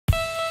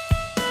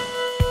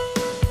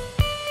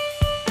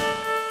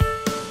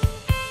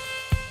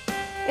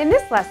In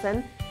this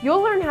lesson,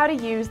 you'll learn how to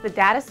use the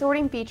data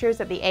sorting features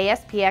of the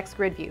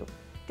ASPxGridView.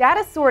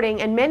 Data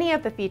sorting and many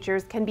of the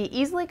features can be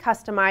easily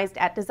customized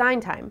at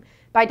design time.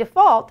 By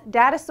default,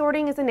 data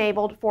sorting is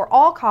enabled for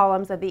all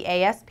columns of the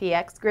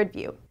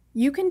ASPxGridView.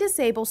 You can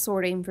disable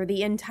sorting for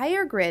the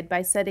entire grid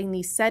by setting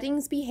the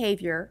Settings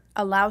Behavior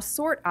Allow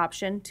Sort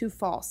option to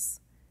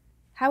false.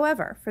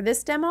 However, for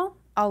this demo,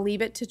 I'll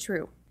leave it to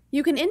true.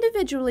 You can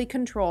individually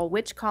control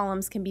which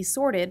columns can be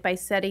sorted by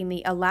setting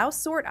the Allow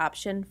Sort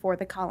option for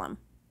the column.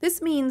 This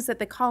means that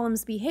the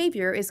column's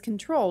behavior is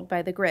controlled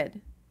by the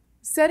grid.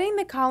 Setting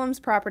the column's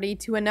property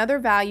to another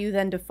value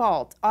than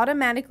default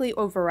automatically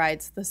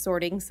overrides the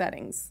sorting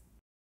settings.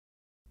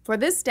 For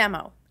this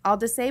demo, I'll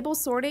disable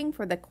sorting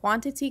for the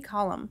quantity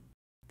column.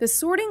 The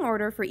sorting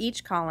order for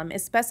each column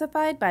is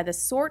specified by the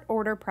sort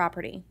order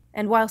property,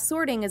 and while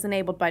sorting is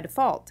enabled by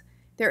default,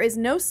 there is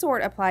no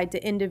sort applied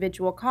to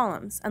individual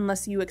columns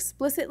unless you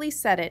explicitly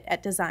set it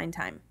at design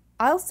time.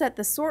 I'll set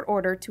the sort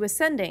order to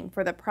ascending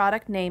for the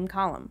product name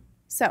column.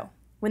 So,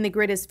 when the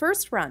grid is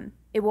first run,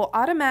 it will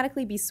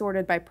automatically be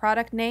sorted by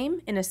product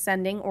name in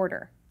ascending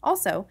order.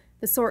 Also,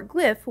 the sort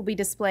glyph will be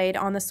displayed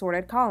on the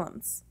sorted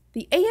columns.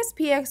 The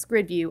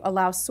ASPxGridView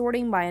allows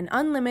sorting by an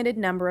unlimited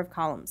number of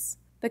columns.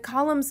 The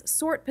column's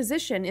sort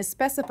position is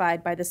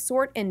specified by the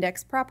sort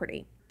index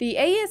property. The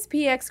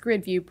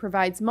ASPxGridView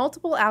provides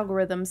multiple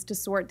algorithms to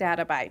sort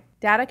data by.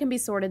 Data can be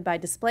sorted by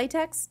display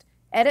text,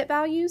 edit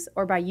values,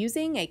 or by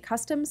using a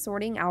custom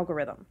sorting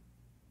algorithm.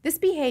 This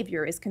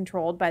behavior is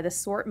controlled by the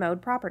sort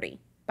mode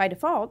property. By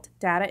default,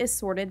 data is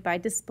sorted by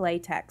display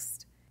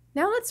text.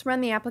 Now let's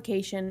run the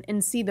application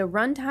and see the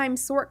runtime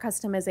sort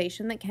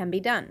customization that can be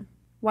done.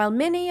 While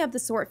many of the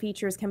sort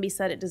features can be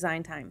set at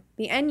design time,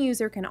 the end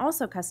user can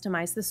also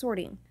customize the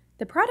sorting.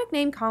 The product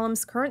name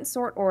column's current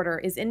sort order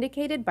is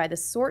indicated by the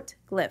sort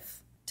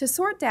glyph. To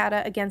sort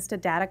data against a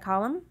data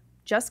column,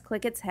 just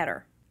click its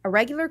header. A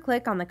regular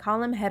click on the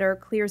column header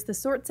clears the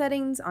sort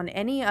settings on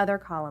any other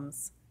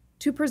columns.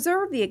 To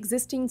preserve the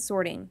existing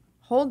sorting,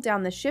 hold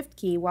down the Shift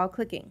key while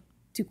clicking.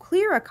 To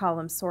clear a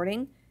column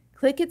sorting,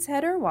 click its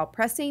header while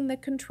pressing the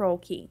Control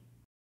key.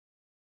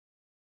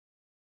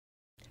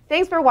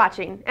 Thanks for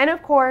watching, and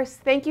of course,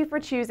 thank you for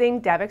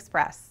choosing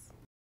DevExpress.